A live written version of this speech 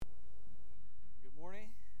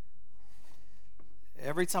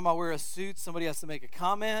Every time I wear a suit, somebody has to make a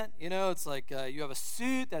comment. You know, it's like, you have a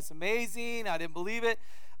suit, that's amazing, I didn't believe it.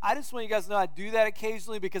 I just want you guys to know I do that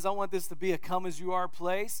occasionally because I want this to be a come-as-you-are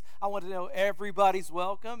place. I want to know everybody's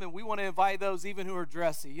welcome, and we want to invite those even who are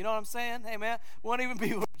dressy. You know what I'm saying? Hey, man, we want even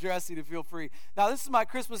people who are dressy to feel free. Now, this is my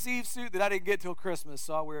Christmas Eve suit that I didn't get till Christmas,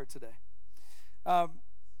 so I'll wear it today.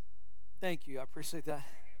 Thank you. I appreciate that.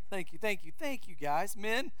 Thank you, guys.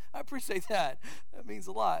 Men, I appreciate that. That means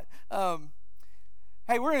a lot.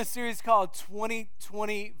 Hey, we're in a series called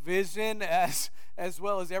 2020 Vision, as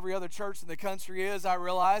well as every other church in the country is, I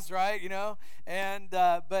realize, right? You know,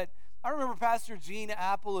 but I remember Pastor Gene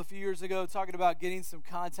Apple a few years ago talking about getting some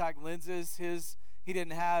contact lenses. He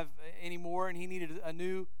didn't have anymore, and he needed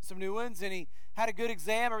some new ones, and he had a good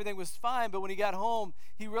exam. Everything was fine, but when he got home,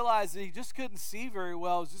 he realized that he just couldn't see very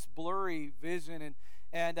well. It was just blurry vision,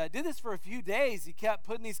 and did this for a few days. He kept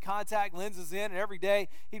putting these contact lenses in, and every day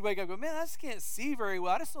he'd wake up and go, man, I just can't see very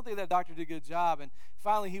well. I just don't think that doctor did a good job. And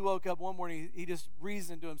finally he woke up one morning, he just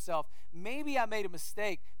reasoned to himself, maybe I made a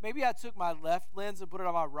mistake. Maybe I took my left lens and put it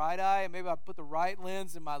on my right eye, and maybe I put the right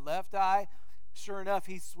lens in my left eye. Sure enough,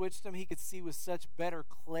 he switched them. He could see with such better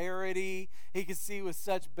clarity. He could see with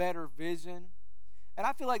such better vision. And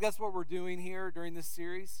I feel like that's what we're doing here during this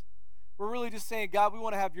series. We're really just saying, God, we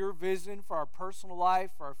want to have your vision for our personal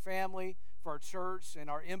life, for our family, for our church,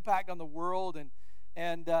 and our impact on the world.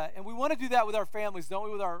 And we want to do that with our families, don't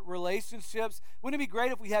we, with our relationships? Wouldn't it be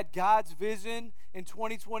great if we had God's vision in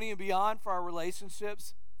 2020 and beyond for our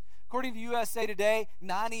relationships? According to USA Today,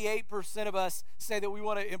 98% of us say that we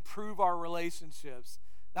want to improve our relationships.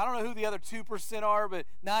 Now, I don't know who the other 2% are, but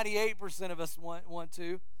 98% of us want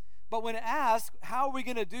to. But when asked, how are we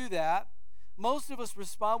going to do that? Most of us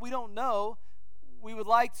respond, we don't know. We would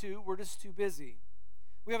like to. We're just too busy.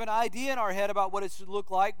 We have an idea in our head about what it should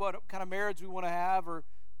look like, what kind of marriage we want to have, or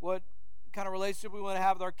what kind of relationship we want to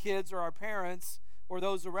have with our kids or our parents or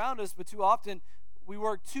those around us. But too often, we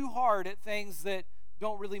work too hard at things that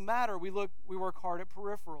don't really matter. We work hard at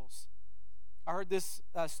peripherals. I heard this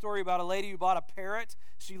story about a lady who bought a parrot.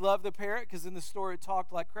 She loved the parrot because in the store it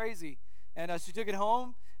talked like crazy. And she took it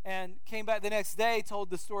home and came back the next day,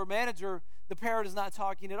 told the store manager, the parrot is not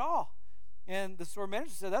talking at all. And the store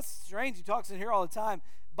manager said, that's strange. He talks in here all the time.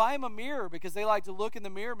 Buy him a mirror, because they like to look in the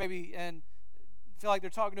mirror maybe and feel like they're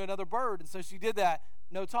talking to another bird. And so she did that.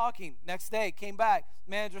 No talking. Next day, came back.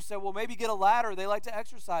 Manager said, well, maybe get a ladder. They like to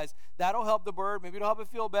exercise. That'll help the bird. Maybe it'll help it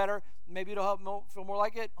feel better. Maybe it'll help it feel more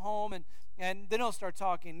like at home. And then it'll start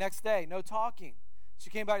talking. Next day, no talking. She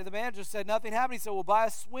came back to the manager, said nothing happened. He said, well, buy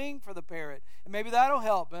a swing for the parrot, and maybe that'll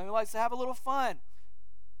help. And he likes to have a little fun.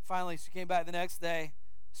 Finally, she came back the next day.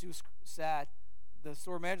 She was sad. The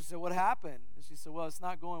store manager said, what happened? And she said, well, it's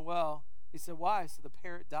not going well. He said, why? He said, the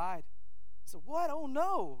parrot died. He said, what? Oh,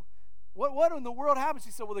 no. What in the world happened? She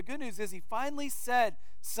said, well, the good news is he finally said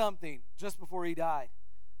something just before he died.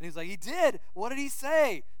 And he's like, he did? What did he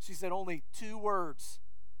say? She said, only 2 words.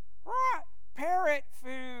 Parrot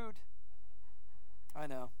food. I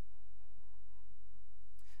know.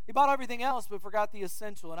 He bought everything else but forgot the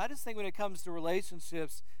essential. And I just think when it comes to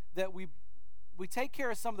relationships that we take care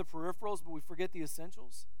of some of the peripherals, but we forget the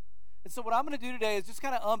essentials. And so what I'm going to do today is just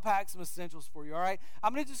kind of unpack some essentials for you, all right?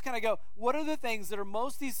 I'm going to just kind of go, what are the things that are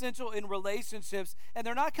most essential in relationships? And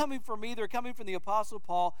they're not coming from me. They're coming from the Apostle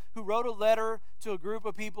Paul, who wrote a letter to a group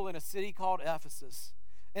of people in a city called Ephesus.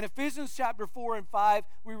 In Ephesians chapter 4 and 5,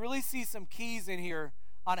 we really see some keys in here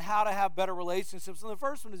on how to have better relationships. And the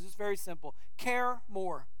first one is just very simple. Care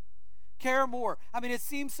more. Care more. I mean, it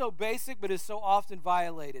seems so basic, but it's so often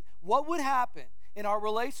violated. What would happen in our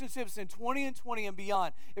relationships in 2020 and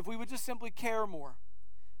beyond if we would just simply care more?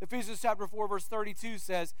 Ephesians chapter 4, verse 32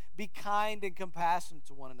 says, be kind and compassionate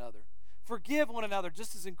to one another. Forgive one another,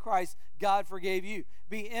 just as in Christ God forgave you.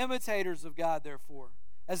 Be imitators of God, therefore,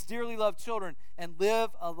 as dearly loved children, and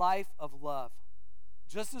live a life of love,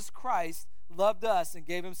 just as Christ loved us and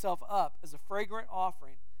gave himself up as a fragrant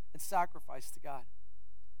offering and sacrifice to God.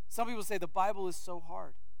 Some people say the Bible is so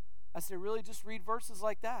hard. I say, really, just read verses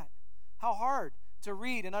like that. How hard to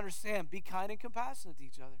read and understand. Be kind and compassionate to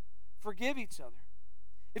each other. Forgive each other.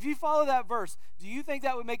 If you follow that verse, do you think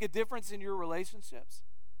that would make a difference in your relationships?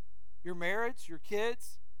 Your marriage, your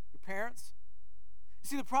kids, your parents? You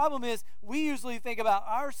see, the problem is we usually think about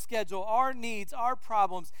our schedule, our needs, our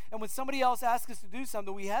problems, and when somebody else asks us to do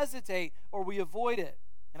something, we hesitate or we avoid it.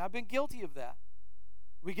 And I've been guilty of that.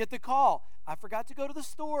 We get the call. I forgot to go to the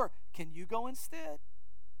store. Can you go instead?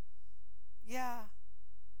 Yeah.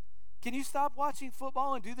 Can you stop watching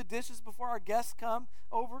football and do the dishes before our guests come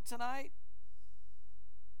over tonight?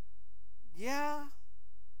 Yeah.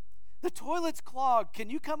 The toilet's clogged. Can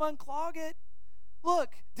you come unclog it? Look,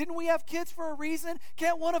 didn't we have kids for a reason?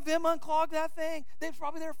 Can't one of them unclog that thing? It's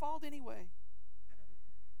probably their fault anyway.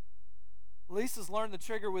 Lisa's learned the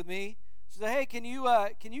trigger with me. She said, hey, can you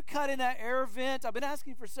cut in that air vent? I've been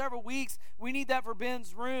asking for several weeks. We need that for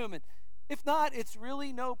Ben's room. And if not, it's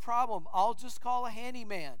really no problem. I'll just call a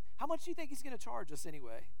handyman. How much do you think he's going to charge us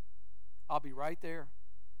anyway? I'll be right there.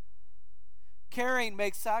 Caring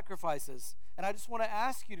makes sacrifices. And I just want to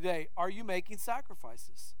ask you today, are you making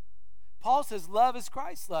sacrifices? Paul says love is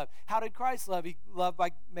Christ's love. How did Christ love? He loved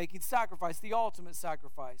by making sacrifice, the ultimate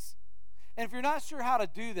sacrifice. And if you're not sure how to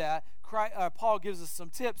do that, Paul gives us some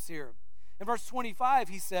tips here. In verse 25,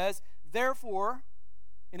 he says, therefore,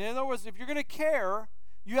 and in other words, if you're going to care,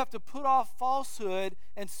 you have to put off falsehood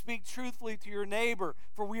and speak truthfully to your neighbor,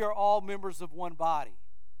 for we are all members of one body.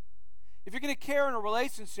 If you're going to care in a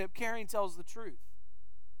relationship, caring tells the truth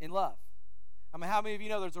in love. I mean, how many of you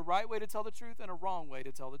know there's a right way to tell the truth and a wrong way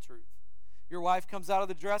to tell the truth? Your wife comes out of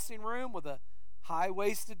the dressing room with a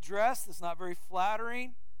high-waisted dress that's not very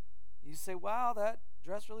flattering. You say, wow, that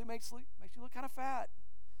dress really makes you look kind of fat.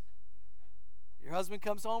 Your husband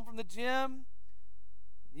comes home from the gym.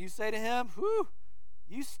 You say to him, whew,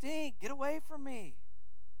 you stink. Get away from me.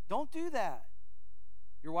 Don't do that.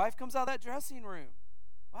 Your wife comes out of that dressing room.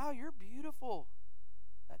 Wow, you're beautiful.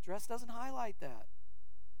 That dress doesn't highlight that.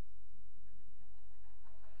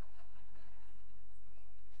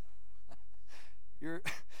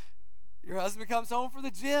 Your husband comes home from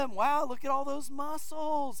the gym. Wow, look at all those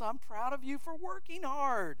muscles. I'm proud of you for working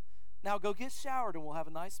hard. Now go get showered and we'll have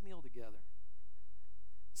a nice meal together.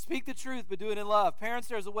 Speak the truth, but do it in love. Parents,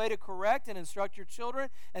 there's a way to correct and instruct your children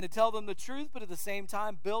and to tell them the truth, but at the same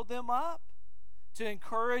time build them up, to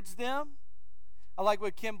encourage them. I like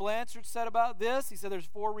what Kim Blanchard said about this. He said there's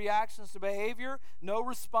 4 reactions to behavior: no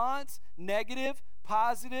response, negative,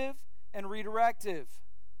 positive, and redirective.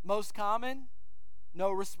 Most common,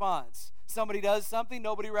 no response. Somebody does something,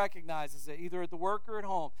 nobody recognizes it, either at the work or at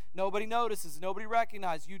home. Nobody notices, nobody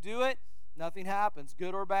recognizes. You do it, nothing happens,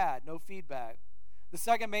 good or bad, no feedback. The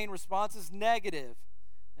second main response is negative.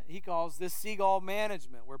 He calls this seagull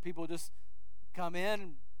management, where people just come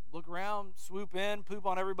in, look around, swoop in, poop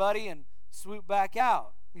on everybody, and swoop back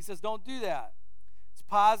out. He says, don't do that. It's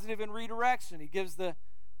positive and redirection. He gives the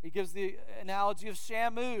analogy of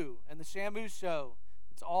Shamu and the Shamu show.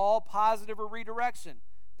 It's all positive or redirection.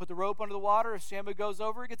 Put the rope under the water. If Shamu goes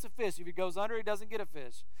over, it gets a fish. If he goes under, he doesn't get a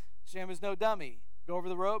fish. Shamu's no dummy. Go over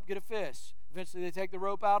the rope, get a fish. Eventually, they take the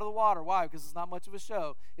rope out of the water. Why? Because it's not much of a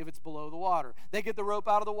show if it's below the water. They get the rope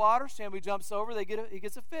out of the water. Shamu jumps over. He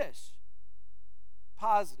gets a fish.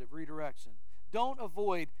 Positive redirection. Don't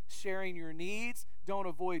avoid sharing your needs. Don't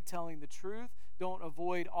avoid telling the truth. Don't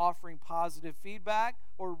avoid offering positive feedback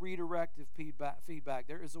or redirective feedback.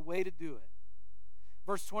 There is a way to do it.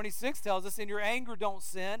 Verse 26 tells us, in your anger don't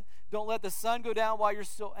sin. Don't let the sun go down while you're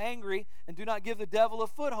still angry, and do not give the devil a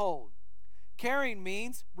foothold. Caring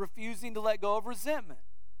means refusing to let go of resentment.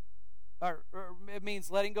 Or it means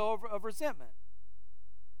letting go of resentment.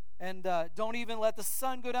 And don't even let the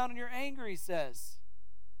sun go down in your anger, he says.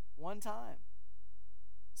 One time.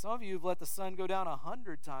 Some of you have let the sun go down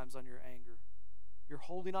 100 times on your anger. You're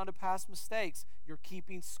holding on to past mistakes. You're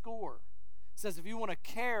keeping score. It says if you want to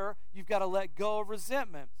care, you've got to let go of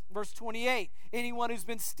resentment. Verse 28, anyone who's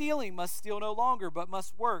been stealing must steal no longer, but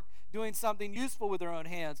must work, doing something useful with their own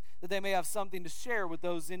hands, that they may have something to share with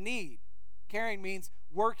those in need. Caring means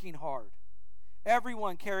working hard.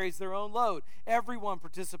 Everyone carries their own load. Everyone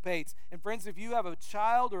participates. And friends, if you have a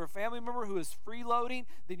child or a family member who is freeloading,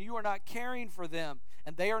 then you are not caring for them,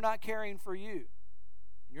 and they are not caring for you.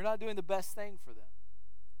 You're not doing the best thing for them.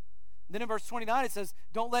 Then in verse 29 it says,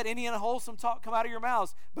 don't let any unwholesome talk come out of your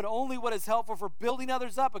mouths, but only what is helpful for building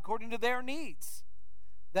others up according to their needs,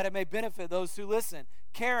 that it may benefit those who listen.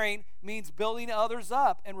 Caring means building others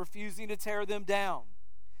up and refusing to tear them down.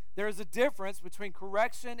 There is a difference between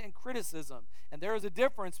correction and criticism, and there is a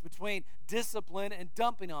difference between discipline and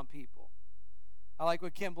dumping on people. I like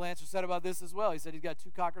what Kim Blanchard said about this as well. He said he's got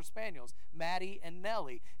 2 Cocker Spaniels, Maddie and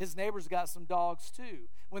Nellie. His neighbor's got some dogs too.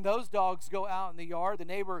 When those dogs go out in the yard, the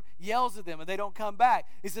neighbor yells at them and they don't come back.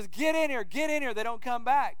 He says, get in here, get in here. They don't come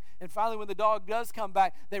back. And finally, when the dog does come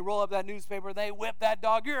back, they roll up that newspaper and they whip that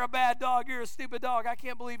dog. You're a bad dog. You're a stupid dog. I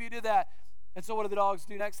can't believe you did that. And so what do the dogs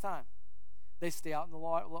do next time? They stay out in the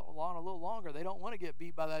lawn a little longer. They don't want to get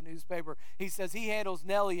beat by that newspaper. He says he handles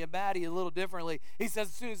Nellie and Maddie a little differently. He says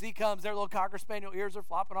as soon as he comes, their little Cocker Spaniel ears are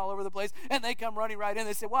flopping all over the place, and they come running right in.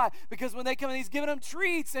 They say, why? Because when they come in, he's giving them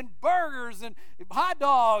treats and burgers and hot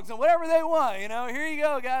dogs and whatever they want. You know, here you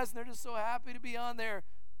go, guys. And they're just so happy to be on there.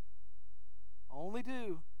 Only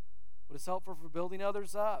do what is helpful for building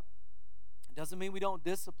others up. It doesn't mean we don't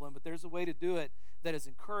discipline, but there's a way to do it that is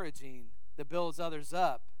encouraging, that builds others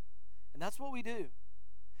up. And that's what we do.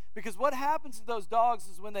 Because what happens to those dogs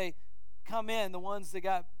is when they come in, the ones that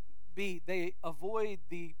got beat, they avoid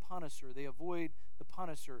the punisher. They avoid the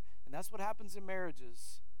punisher. And that's what happens in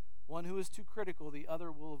marriages. One who is too critical, the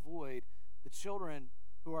other will avoid. The children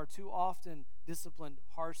who are too often disciplined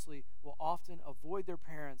harshly will often avoid their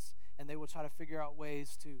parents, and they will try to figure out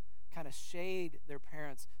ways to kind of shade their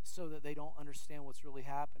parents so that they don't understand what's really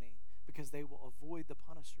happening, because they will avoid the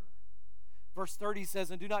punisher. Verse 30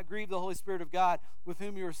 says, "And do not grieve the Holy Spirit of God, with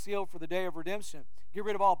whom you are sealed for the day of redemption. Get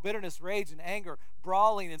rid of all bitterness, rage, and anger,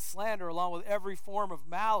 brawling and slander, along with every form of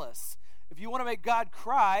malice." If you want to make God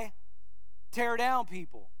cry, tear down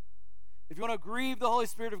people. If you want to grieve the Holy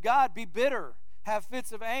Spirit of God, be bitter, have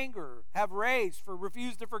fits of anger, have rage,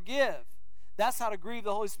 refuse to forgive. That's how to grieve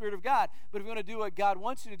the Holy Spirit of God. But if you want to do what God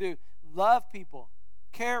wants you to do, love people,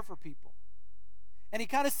 care for people. And he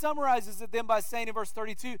kind of summarizes it then by saying in verse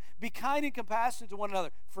 32, "Be kind and compassionate to one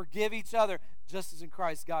another. Forgive each other, just as in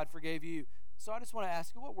Christ God forgave you." So I just want to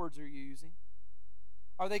ask you, what words are you using?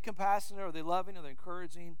 Are they compassionate? Are they loving? Are they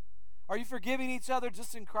encouraging? Are you forgiving each other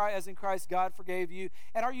just as in Christ God forgave you?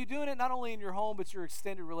 And are you doing it not only in your home, but your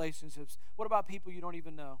extended relationships? What about people you don't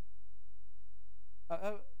even know?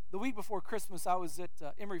 The week before Christmas, I was at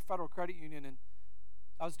Emory Federal Credit Union, and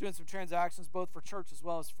I was doing some transactions both for church as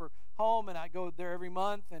well as for home, and I go there every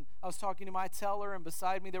month, and I was talking to my teller, and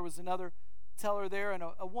beside me there was another teller there, and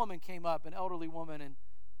a woman came up, an elderly woman,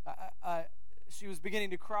 and she was beginning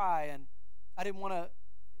to cry, and I didn't want to,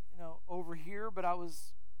 overhear, but I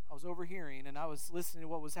was overhearing, and I was listening to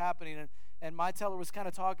what was happening, and my teller was kind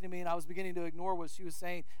of talking to me, and I was beginning to ignore what she was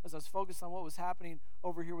saying as I was focused on what was happening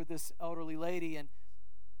over here with this elderly lady. And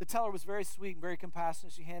the teller was very sweet and very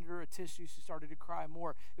compassionate. She handed her a tissue. She started to cry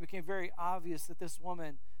more. It became very obvious that this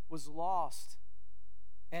woman was lost.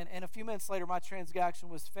 And a few minutes later, my transaction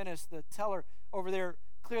was finished. The teller over there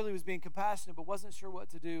clearly was being compassionate, but wasn't sure what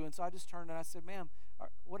to do. And so I just turned and I said, "Ma'am,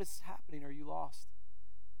 what is happening? Are you lost?"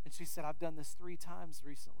 And she said, "I've done this 3 times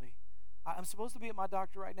recently. I'm supposed to be at my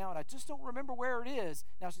doctor right now, and I just don't remember where it is."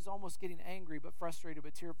 Now she's almost getting angry, but frustrated,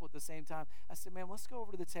 but tearful at the same time. I said, "Ma'am, let's go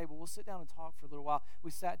over to the table. We'll sit down and talk for a little while." We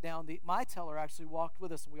sat down. My teller actually walked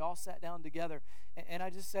with us, and we all sat down together. And I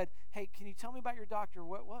just said, "Hey, can you tell me about your doctor?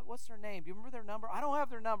 What's their name? Do you remember their number?" "I don't have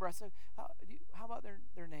their number." I said, how about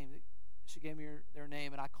their name?" She gave me their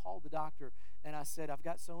name, and I called the doctor, and I said, "I've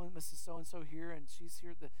got Mrs. So-and-so here, and she's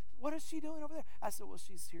here." "What is she doing over there?" I said, "Well,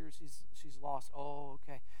 she's here. She's lost." "Oh,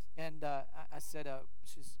 okay." And I said,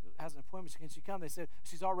 "She has an appointment. Can she come?" They said,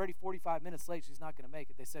 "She's already 45 minutes late. She's not going to make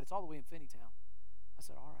it." They said, "It's all the way in Finneytown." I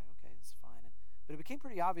said, "All right, okay, that's fine." But it became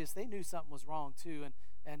pretty obvious they knew something was wrong too,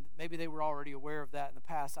 and maybe they were already aware of that in the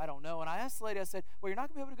past. I don't know. And I asked the lady, I said, "Well, you're not going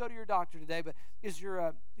to be able to go to your doctor today, but do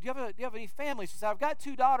you have any family?" She said, "I've got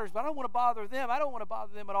 2 daughters, but I don't want to bother them. I don't want to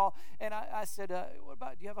bother them at all." And I said, "What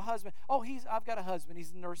about, do you have a husband?" "Oh, I've got a husband.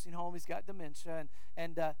 He's in a nursing home. He's got dementia."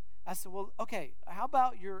 And I said, "Well, okay, how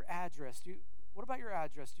about your address? What about your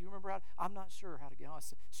address? Do you remember how?" "I'm not sure how to get home."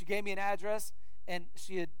 She gave me an address, and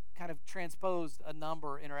she had kind of transposed a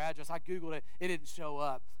number in her address. I Googled it. It didn't show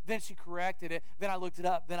up. Then she corrected it. Then I looked it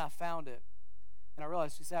up. Then I found it. And I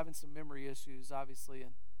realized she's having some memory issues, obviously.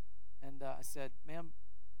 And I said, "Ma'am,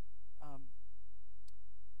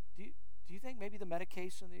 do you think maybe the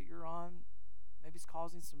medication that you're on maybe is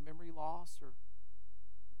causing some memory loss? Or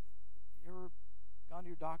you ever gone to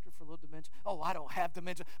your doctor for a little dementia?" "Oh, I don't have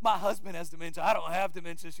dementia. My husband has dementia. I don't have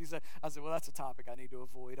dementia." She said. I said, "Well, that's a topic I need to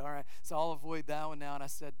avoid." All right, so I'll avoid that one now. And I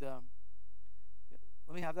said,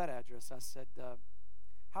 "Let me have that address." I said,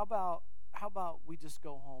 how about we just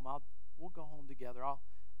go home? We'll go home together. I'll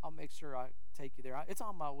make sure I take you there. It's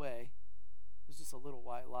on my way." It was just a little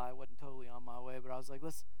white lie. It wasn't totally on my way, but I was like,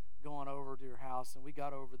 "Let's go on over to your house." And we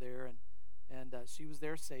got over there, and she was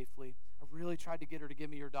there safely. I really tried to get her to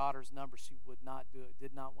give me her daughter's number. She would not do it,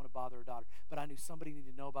 did not want to bother her daughter. But I knew somebody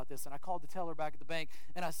needed to know about this. And I called the teller back at the bank,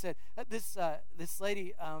 and I said, this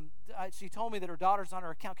lady, she told me that her daughter's on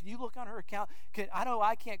her account. Can you look on her account? I know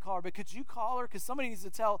I can't call her, but could you call her? Because somebody needs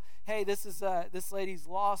to tell, hey, this lady's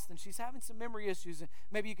lost, and she's having some memory issues, and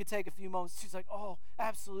maybe you could take a few moments. She's like, "Oh,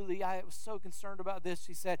 absolutely. I was so concerned about this,"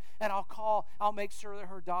 she said, "and I'll make sure that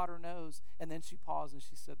her daughter knows." And then she paused, and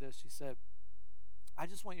she said this. She said, "I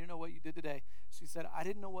just want you to know what you did today." She said, "I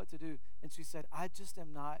didn't know what to do." And she said, "I just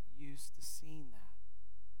am not used to seeing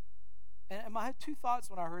that." And I had 2 thoughts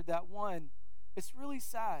when I heard that. One, it's really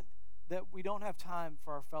sad that we don't have time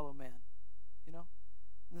for our fellow man,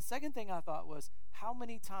 And the second thing I thought was, how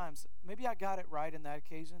many times, maybe I got it right in that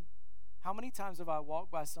occasion, How many times have I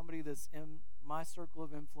walked by somebody that's in my circle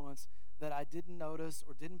of influence that I didn't notice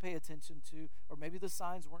or didn't pay attention to, or maybe the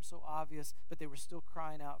signs weren't so obvious, but they were still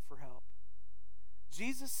crying out for help?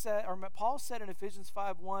 Jesus said, or Paul said in Ephesians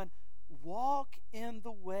 5:1, walk in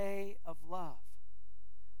the way of love.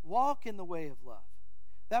 Walk in the way of love.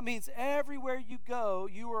 That means everywhere you go,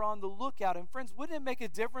 you are on the lookout. And friends, wouldn't it make a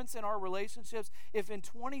difference in our relationships if in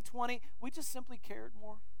 2020 we just simply cared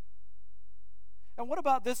more? And what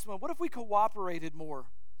about this one? What if we cooperated more?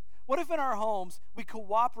 What if in our homes we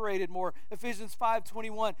cooperated more? Ephesians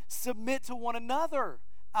 5:21, submit to one another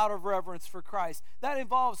out of reverence for Christ. That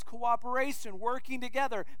involves cooperation, working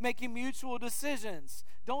together, making mutual decisions.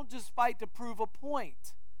 Don't just fight to prove a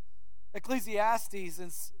point. Ecclesiastes,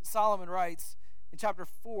 and Solomon writes in chapter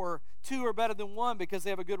 4, 2 are better than one because they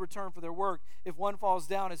have a good return for their work. If one falls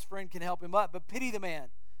down, his friend can help him up. But pity the man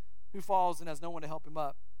who falls and has no one to help him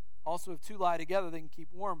up. Also, if two lie together, they can keep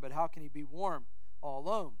warm. But how can he be warm all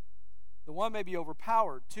alone? The one may be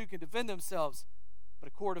overpowered. Two can defend themselves. But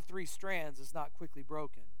a cord of 3 strands is not quickly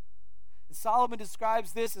broken. And Solomon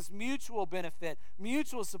describes this as mutual benefit,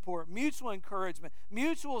 mutual support, mutual encouragement,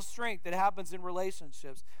 mutual strength that happens in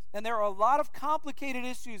relationships. And there are a lot of complicated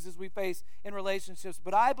issues as we face in relationships.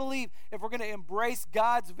 But I believe if we're going to embrace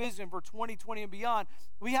God's vision for 2020 and beyond,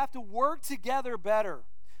 we have to work together better.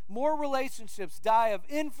 More relationships die of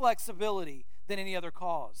inflexibility than any other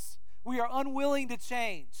cause. We are unwilling to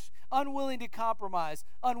change, unwilling to compromise,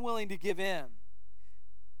 unwilling to give in.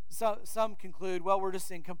 So, some conclude, well, we're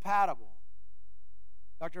just incompatible.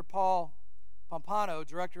 Dr. Paul Pompano,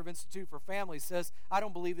 director of Institute for Families, says, I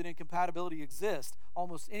don't believe that incompatibility exists.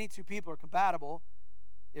 Almost any two people are compatible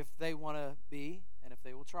if they want to be and if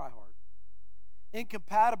they will try hard.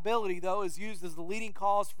 Incompatibility, though, is used as the leading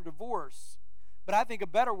cause for divorce. But I think a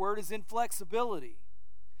better word is inflexibility.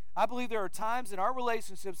 I believe there are times in our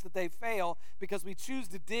relationships that they fail because we choose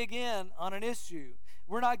to dig in on an issue.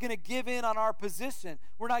 We're not going to give in on our position.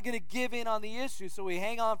 We're not going to give in on the issue, so we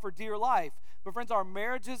hang on for dear life. But friends, our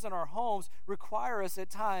marriages and our homes require us at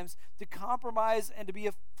times to compromise and to be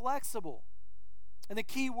flexible. And the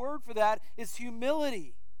key word for that is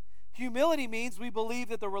humility. Humility means we believe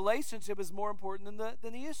that the relationship is more important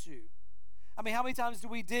than the issue. I mean, how many times do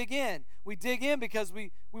we dig in? We dig in because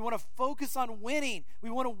we want to focus on winning.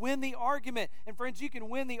 We want to win the argument. And friends, you can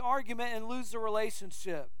win the argument and lose the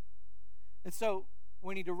relationship. And so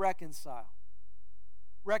we need to reconcile.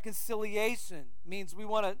 Reconciliation means we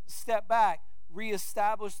want to step back,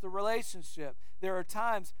 reestablish the relationship. There are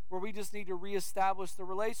times where we just need to reestablish the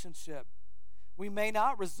relationship. We may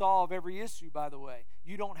not resolve every issue, by the way.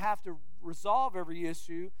 You don't have to resolve every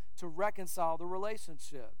issue to reconcile the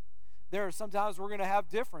relationship. There are sometimes we're going to have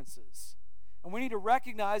differences. And we need to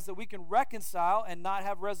recognize that we can reconcile and not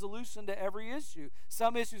have resolution to every issue.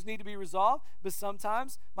 Some issues need to be resolved, but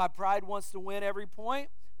sometimes my pride wants to win every point,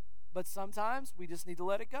 but sometimes we just need to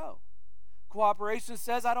let it go. Cooperation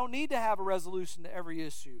says I don't need to have a resolution to every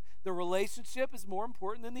issue. The relationship is more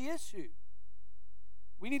important than the issue.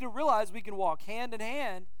 We need to realize we can walk hand in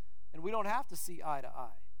hand and we don't have to see eye to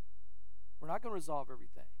eye. We're not going to resolve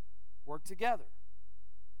everything. Work together.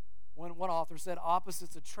 One author said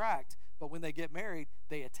opposites attract, but when they get married,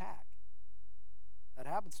 they attack. That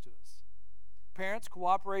happens to us. Parents,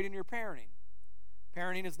 cooperate in your parenting.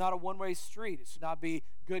 Parenting is not a one-way street. It should not be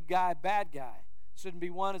good guy, bad guy. It shouldn't be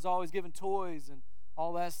one is always giving toys and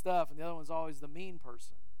all that stuff, and the other one's always the mean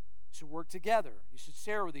person. You should work together. You should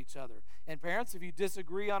share with each other. And parents, if you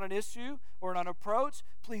disagree on an issue or on an approach,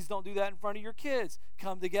 please don't do that in front of your kids.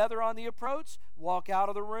 Come together on the approach, walk out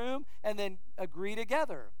of the room, and then agree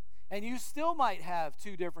together. And you still might have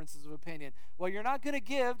two differences of opinion. Well, you're not going to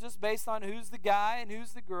give just based on who's the guy and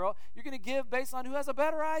who's the girl. You're going to give based on who has a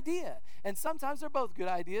better idea. And sometimes they're both good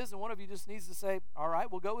ideas, and one of you just needs to say, all right,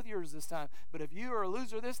 we'll go with yours this time. But if you are a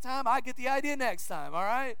loser this time, I get the idea next time, all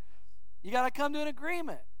right? You got to come to an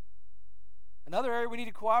agreement. Another area we need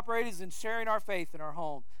to cooperate is in sharing our faith in our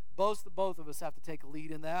home. Both of us have to take a lead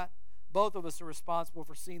in that. Both of us are responsible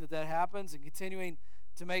for seeing that happens and continuing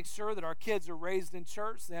to make sure that our kids are raised in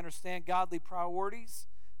church. They understand godly priorities.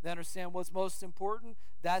 They understand what's most important.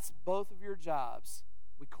 That's both of your jobs.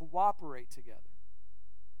 We cooperate together.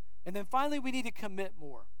 And then finally, we need to commit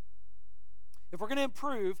more. If we're going to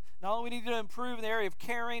improve, not only do we need to improve in the area of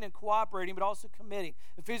caring and cooperating, but also committing.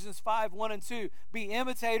 Ephesians 5:1-2, be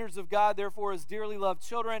imitators of God, therefore, as dearly loved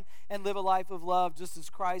children, and live a life of love, just as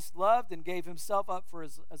Christ loved and gave himself up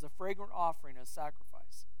as a fragrant offering, a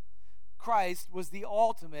sacrifice. Christ was the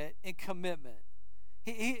ultimate in commitment.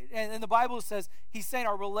 And the Bible says, he's saying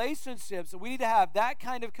our relationships, we need to have that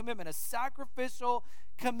kind of commitment, a sacrificial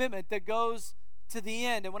commitment that goes to the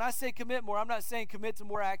end. And when I say commit more, I'm not saying commit to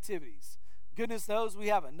more activities. Goodness knows we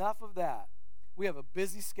have enough of that. We have a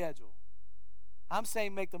busy schedule. I'm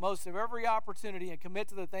saying make the most of every opportunity and commit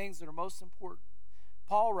to the things that are most important.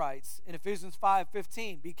 Paul writes in Ephesians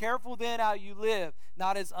 5:15, "Be careful then how you live,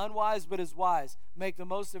 not as unwise but as wise. Make the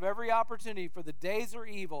most of every opportunity, for the days are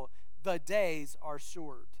evil. The days are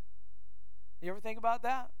short." You ever think about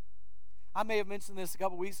that? I may have mentioned this a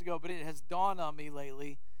couple weeks ago, but it has dawned on me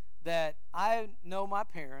lately that I know my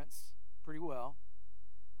parents pretty well.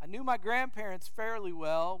 I knew my grandparents fairly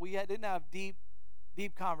well. We didn't have deep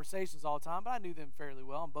conversations all the time, but I knew them fairly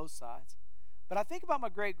well on both sides. But I think about my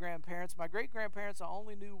great-grandparents. My great-grandparents, I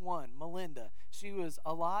only knew one, Melinda. She was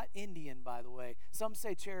a lot Indian, by the way. Some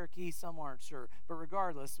say Cherokee, some aren't sure. But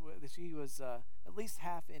regardless, she was at least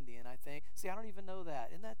half Indian, I think. See, I don't even know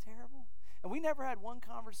that. Isn't that terrible? And we never had one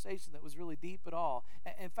conversation that was really deep at all.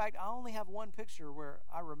 In fact, I only have one picture where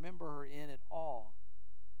I remember her in at all.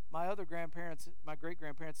 My other grandparents, my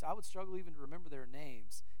great-grandparents, I would struggle even to remember their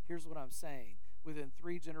names. Here's what I'm saying. Within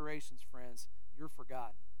 3 generations, friends, you're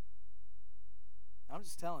forgotten. I'm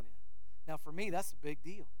just telling you. Now, for me, that's a big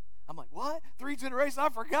deal. I'm like, what? 3 generations? I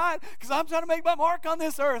forgot? Because I'm trying to make my mark on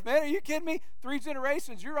this earth, man. Are you kidding me? 3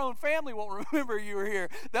 generations, your own family won't remember you were here.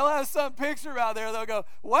 They'll have some picture out there. They'll go,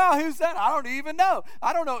 wow, who's that? I don't even know.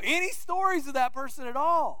 I don't know any stories of that person at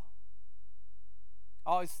all.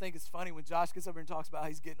 I always think it's funny when Josh gets up here and talks about how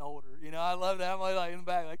he's getting older. You know, I love that. I'm like in the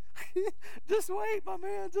back, like, just wait, my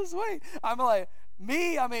man, just wait. I'm like,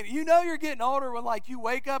 you know you're getting older when, like, you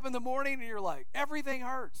wake up in the morning and you're like, everything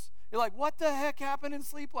hurts. You're like, what the heck happened in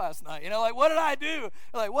sleep last night? You know, like, what did I do? You're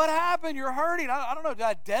like, what happened? You're hurting. I don't know. Did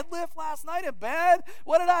I deadlift last night in bed?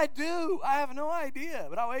 What did I do? I have no idea.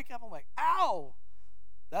 But I wake up, I'm like, ow.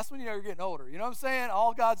 That's when you know you're getting older. You know what I'm saying?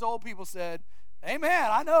 All God's old people said, amen.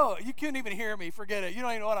 I know. You couldn't even hear me. Forget it. You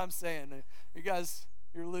don't even know what I'm saying. You guys,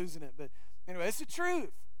 you're losing it. But anyway, it's the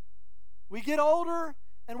truth. We get older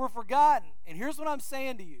and we're forgotten. And here's what I'm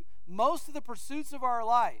saying to you. Most of the pursuits of our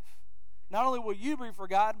life, not only will you be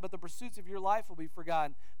forgotten, but the pursuits of your life will be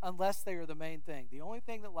forgotten unless they are the main thing. The only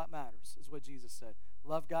thing that matters is what Jesus said.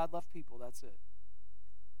 Love God, love people. That's it.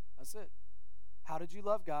 That's it. How did you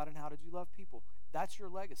love God and how did you love people? That's your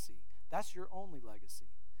legacy. That's your only legacy.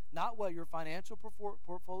 Not what your financial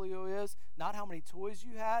portfolio is, not how many toys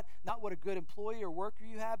you had, not what a good employee or worker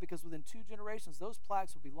you had, because within 2 generations, those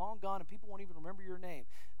plaques will be long gone and people won't even remember your name.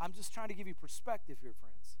 I'm just trying to give you perspective here,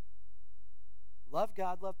 friends. Love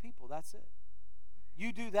God, love people. That's it.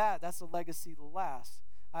 You do that, that's a legacy to last.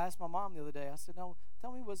 I asked my mom the other day, I said, no,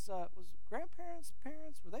 tell me, was grandparents,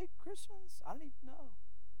 parents, were they Christians? I don't even know.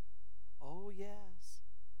 Oh, yes.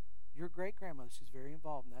 Your great-grandmother, she's very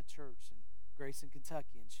involved in that church in Grayson,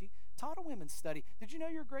 Kentucky, and she taught a women's study. Did you know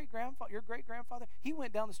your great-grandfather, he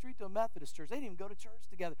went down the street to a Methodist church. They didn't even go to church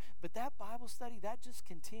together. But that Bible study, that just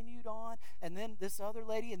continued on. And then this other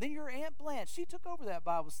lady, and then your Aunt Blanche, she took over that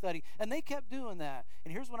Bible study, and they kept doing that.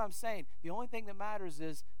 And here's what I'm saying. The only thing that matters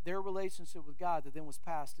is their relationship with God that then was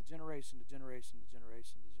passed to generation to generation to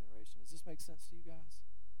generation to generation. Does this make sense to you guys?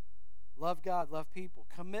 Love God, love people.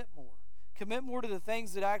 Commit more. Commit more to the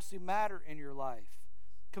things that actually matter in your life.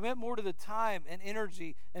 Commit more to the time and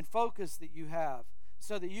energy and focus that you have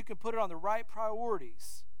so that you can put it on the right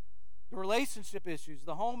priorities. The relationship issues,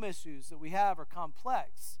 the home issues that we have are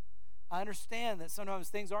complex. I understand that sometimes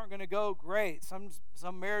things aren't going to go great.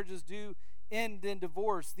 Some marriages do end in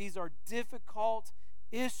divorce. These are difficult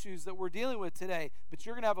issues that we're dealing with today, but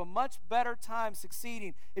you're going to have a much better time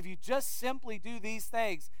succeeding if you just simply do these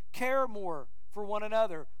things. Care more for one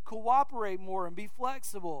another, cooperate more and be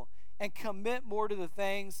flexible, and commit more to the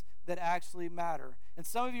things that actually matter. And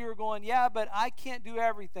some of you are going, yeah, but I can't do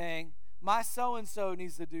everything. My so-and-so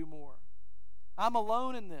needs to do more. I'm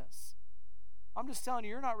alone in this. I'm just telling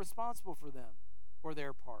you, you're not responsible for them or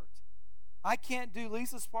their part. I can't do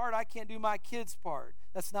Lisa's part. I can't do my kid's part.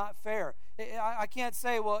 That's not fair. I can't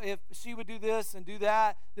say, well, if she would do this and do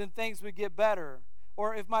that, then things would get better.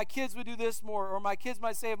 Or if my kids would do this more, or my kids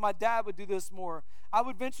might say if my dad would do this more. I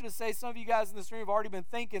would venture to say some of you guys in this room have already been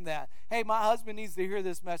thinking that. Hey, my husband needs to hear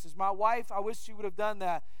this message. My wife, I wish she would have done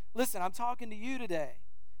that. Listen, I'm talking to you today.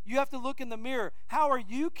 You have to look in the mirror. How are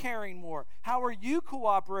you caring more? How are you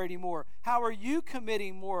cooperating more? How are you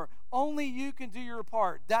committing more? Only you can do your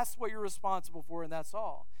part. That's what you're responsible for, and that's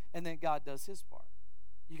all. And then God does his part.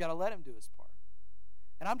 You got to let him do his part.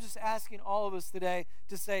 And I'm just asking all of us today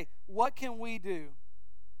to say, what can we do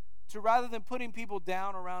to, rather than putting people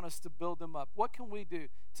down around us, to build them up? What can we do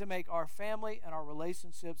to make our family and our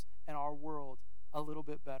relationships and our world a little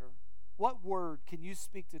bit better? What word can you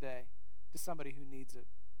speak today to somebody who needs it?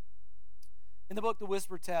 In the book, The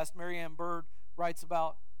Whisper Test, Mary Ann Bird writes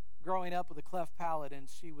about growing up with a cleft palate, and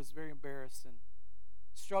she was very embarrassed and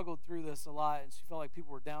struggled through this a lot, and she felt like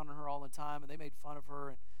people were down on her all the time, and they made fun of her,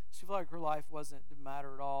 and she felt like her life didn't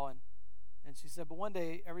matter at all. And she said, but one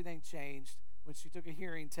day everything changed when she took a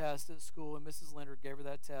hearing test at school, and Mrs. Leonard gave her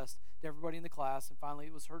that test to everybody in the class, and finally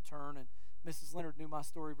it was her turn, and Mrs. Leonard knew my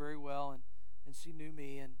story very well, and she knew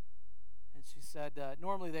me, and she said,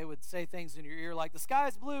 normally they would say things in your ear like, the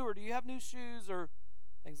sky's blue, or do you have new shoes, or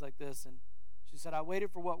things like this. And she said, I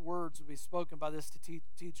waited for what words would be spoken by this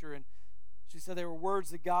teacher, and she said they were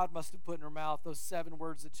words that God must have put in her mouth, those 7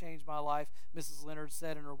 words that changed my life. Mrs. Leonard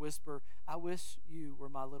said in her whisper, I wish you were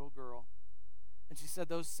my little girl. And she said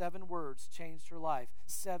those 7 words changed her life,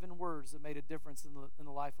 7 words that made a difference in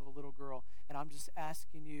the life of a little girl. And I'm just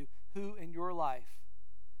asking you, who in your life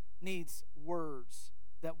needs words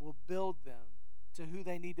that will build them to who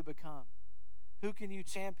they need to become? Who can you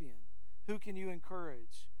champion? Who can you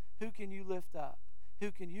encourage? Who can you lift up?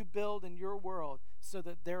 Who can you build in your world so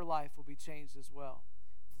that their life will be changed as well?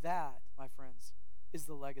 That, my friends, is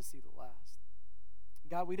the legacy that lasts.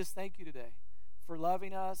 God, we just thank you today for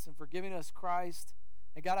loving us and for giving us Christ.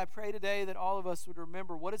 And God, I pray today that all of us would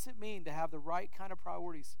remember, what does it mean to have the right kind of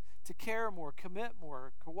priorities, to care more, commit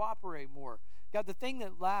more, cooperate more? God, the thing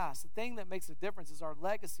that lasts, the thing that makes a difference is our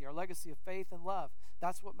legacy of faith and love.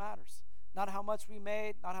 That's what matters. Not how much we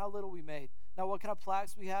made, not how little we made, not what kind of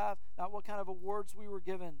plaques we have, not what kind of awards we were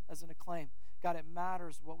given as an acclaim. God, it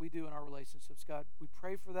matters what we do in our relationships. God, we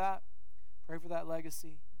pray for that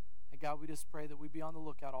legacy. And God, we just pray that we be on the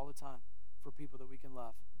lookout all the time for people that we can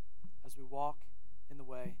love as we walk in the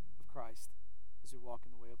way of Christ, as we walk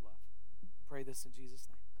in the way of love. We pray this in Jesus'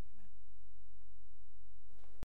 name.